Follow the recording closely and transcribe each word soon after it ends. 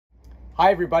Hi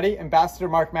everybody, Ambassador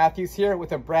Mark Matthews here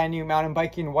with a brand new mountain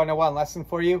biking 101 lesson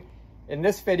for you. In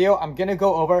this video, I'm going to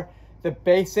go over the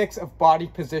basics of body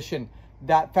position,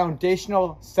 that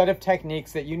foundational set of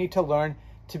techniques that you need to learn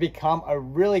to become a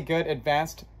really good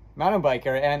advanced mountain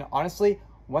biker. And honestly,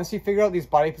 once you figure out these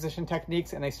body position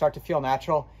techniques and they start to feel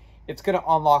natural, it's going to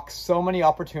unlock so many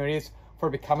opportunities for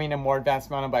becoming a more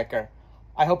advanced mountain biker.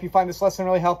 I hope you find this lesson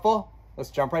really helpful.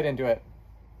 Let's jump right into it.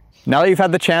 Now that you've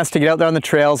had the chance to get out there on the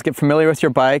trails, get familiar with your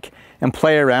bike, and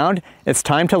play around, it's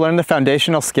time to learn the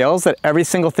foundational skills that every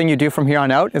single thing you do from here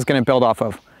on out is going to build off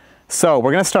of. So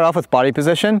we're going to start off with body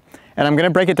position, and I'm going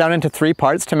to break it down into 3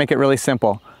 parts to make it really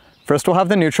simple. First we'll have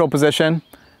the neutral position,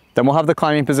 then we'll have the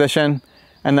climbing position,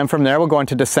 and then from there we'll go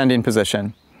into descending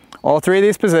position. All 3 of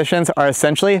these positions are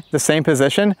essentially the same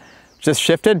position, just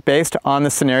shifted based on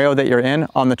the scenario that you're in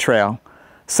on the trail.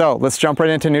 So let's jump right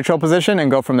into neutral position and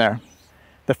go from there.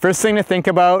 The first thing to think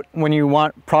about when you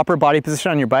want proper body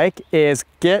position on your bike is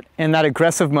get in that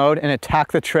aggressive mode and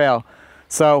attack the trail.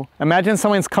 So imagine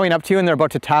someone's coming up to you and they're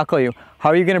about to tackle you. How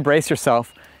are you going to brace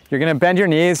yourself? You're going to bend your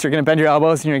knees, you're going to bend your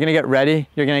elbows, and you're going to get ready.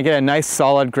 You're going to get a nice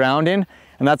solid grounding,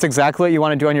 and that's exactly what you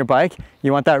want to do on your bike.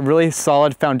 You want that really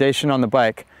solid foundation on the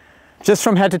bike. Just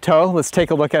from head to toe, let's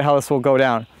take a look at how this will go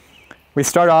down. We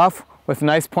start off with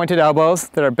nice pointed elbows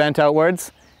that are bent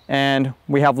outwards, and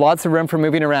we have lots of room for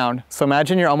moving around. So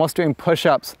imagine you're almost doing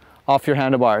push-ups off your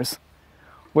handlebars.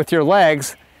 With your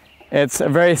legs, it's a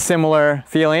very similar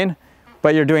feeling,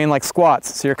 but you're doing like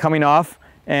squats. So you're coming off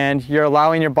and you're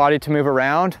allowing your body to move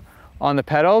around on the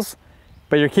pedals,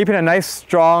 but you're keeping a nice,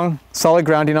 strong, solid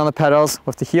grounding on the pedals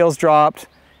with the heels dropped,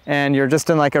 and you're just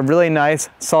in like a really nice,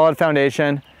 solid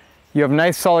foundation. You have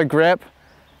nice, solid grip,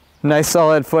 nice,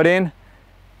 solid footing,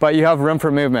 but you have room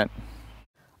for movement.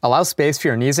 Allow space for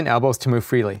your knees and elbows to move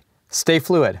freely. Stay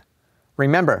fluid.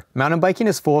 Remember, mountain biking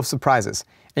is full of surprises,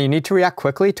 and you need to react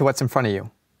quickly to what's in front of you.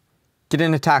 Get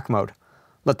in attack mode.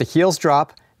 Let the heels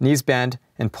drop, knees bend,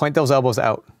 and point those elbows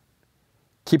out.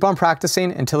 Keep on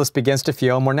practicing until this begins to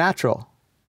feel more natural.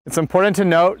 It's important to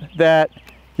note that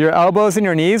your elbows and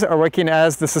your knees are working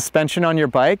as the suspension on your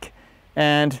bike,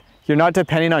 and you're not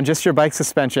depending on just your bike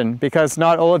suspension, because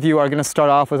not all of you are going to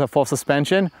start off with a full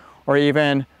suspension or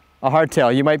even a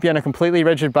hardtail. You might be on a completely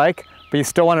rigid bike, but you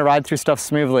still want to ride through stuff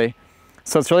smoothly.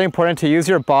 So it's really important to use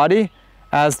your body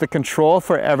as the control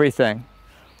for everything.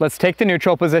 Let's take the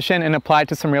neutral position and apply it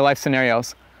to some real life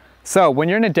scenarios. So when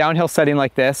you're in a downhill setting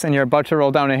like this and you're about to roll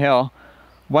down a hill,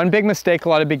 one big mistake a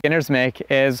lot of beginners make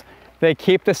is they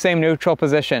keep the same neutral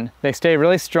position. They stay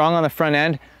really strong on the front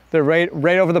end. They're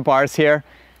right over the bars here.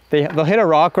 They'll hit a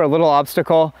rock or a little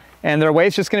obstacle, and their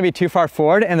weight's just going to be too far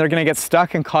forward, and they're going to get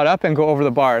stuck and caught up and go over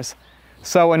the bars.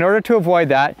 So in order to avoid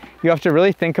that, you have to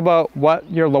really think about what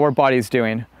your lower body's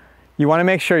doing. You want to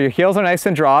make sure your heels are nice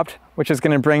and dropped, which is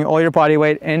going to bring all your body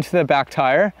weight into the back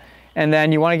tire, and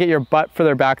then you want to get your butt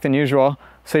further back than usual,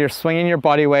 so you're swinging your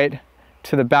body weight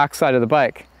to the back side of the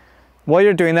bike. While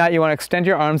you're doing that, you want to extend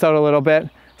your arms out a little bit,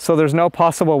 so there's no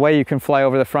possible way you can fly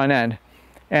over the front end.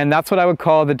 And that's what I would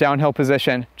call the downhill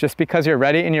position, just because you're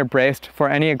ready and you're braced for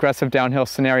any aggressive downhill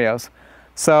scenarios.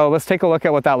 So let's take a look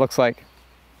at what that looks like.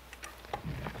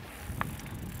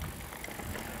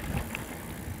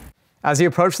 As you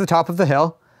approach the top of the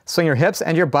hill, swing your hips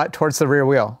and your butt towards the rear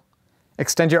wheel.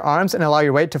 Extend your arms and allow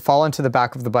your weight to fall into the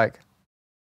back of the bike.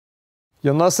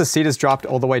 You'll notice the seat is dropped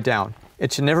all the way down.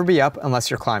 It should never be up unless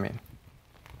you're climbing.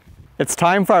 It's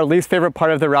time for our least favorite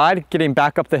part of the ride, getting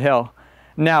back up the hill.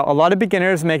 Now, a lot of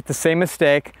beginners make the same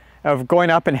mistake of going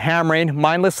up and hammering,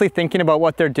 mindlessly thinking about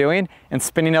what they're doing and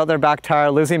spinning out their back tire,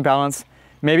 losing balance,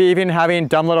 maybe even having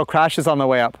dumb little crashes on the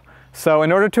way up. So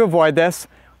in order to avoid this,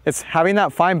 it's having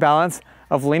that fine balance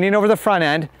of leaning over the front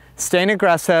end, staying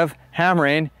aggressive,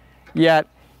 hammering, yet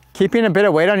keeping a bit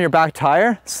of weight on your back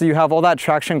tire so you have all that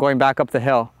traction going back up the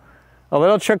hill. A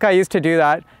little trick I use to do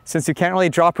that, since you can't really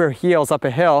drop your heels up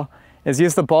a hill, is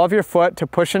use the ball of your foot to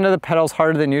push into the pedals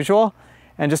harder than usual.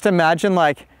 And just imagine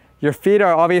like your feet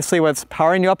are obviously what's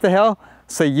powering you up the hill,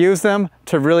 so use them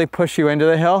to really push you into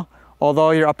the hill, although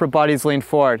your upper body's leaned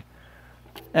forward.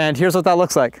 And here's what that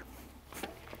looks like.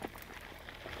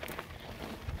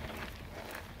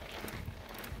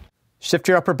 Shift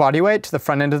your upper body weight to the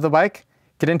front end of the bike,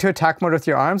 get into attack mode with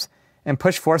your arms, and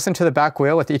push force into the back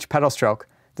wheel with each pedal stroke.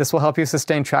 This will help you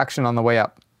sustain traction on the way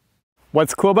up.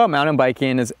 What's cool about mountain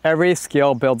biking is every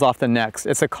skill builds off the next.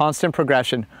 It's a constant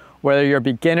progression, whether you're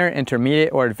beginner,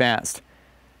 intermediate, or advanced.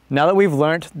 Now that we've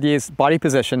learned these body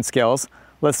position skills,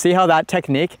 let's see how that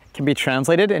technique can be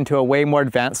translated into a way more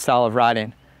advanced style of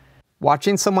riding.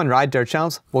 Watching someone ride dirt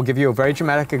jumps will give you a very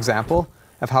dramatic example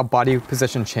of how body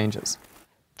position changes.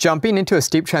 Jumping into a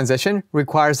steep transition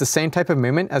requires the same type of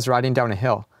movement as riding down a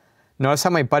hill. Notice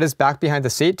how my butt is back behind the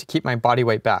seat to keep my body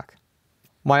weight back.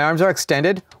 My arms are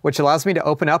extended, which allows me to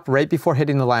open up right before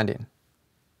hitting the landing.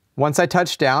 Once I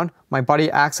touch down, my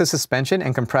body acts as suspension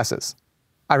and compresses.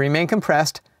 I remain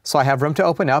compressed, so I have room to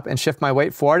open up and shift my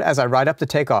weight forward as I ride up the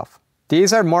takeoff.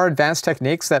 These are more advanced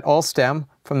techniques that all stem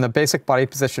from the basic body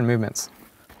position movements.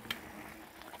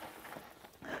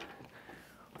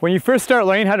 When you first start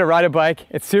learning how to ride a bike,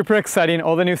 it's super exciting,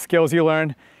 all the new skills you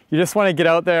learn. You just want to get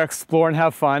out there, explore, and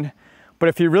have fun. But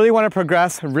if you really want to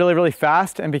progress really, really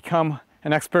fast and become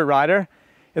an expert rider,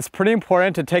 it's pretty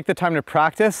important to take the time to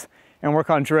practice and work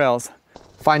on drills.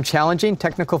 Find challenging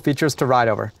technical features to ride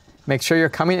over. Make sure you're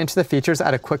coming into the features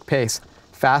at a quick pace.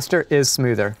 Faster is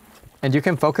smoother. And you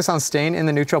can focus on staying in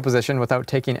the neutral position without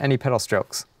taking any pedal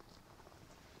strokes.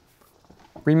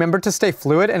 Remember to stay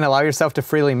fluid and allow yourself to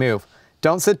freely move.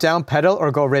 Don't sit down, pedal,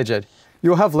 or go rigid.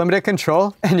 You will have limited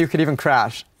control and you could even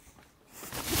crash.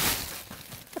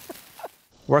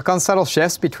 Work on subtle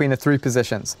shifts between the 3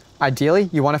 positions. Ideally,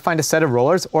 you want to find a set of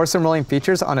rollers or some rolling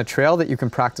features on a trail that you can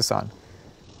practice on.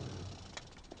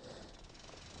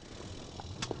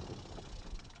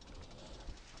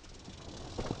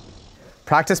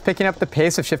 Practice picking up the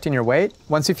pace of shifting your weight.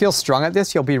 Once you feel strong at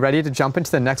this, you'll be ready to jump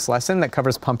into the next lesson that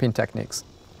covers pumping techniques.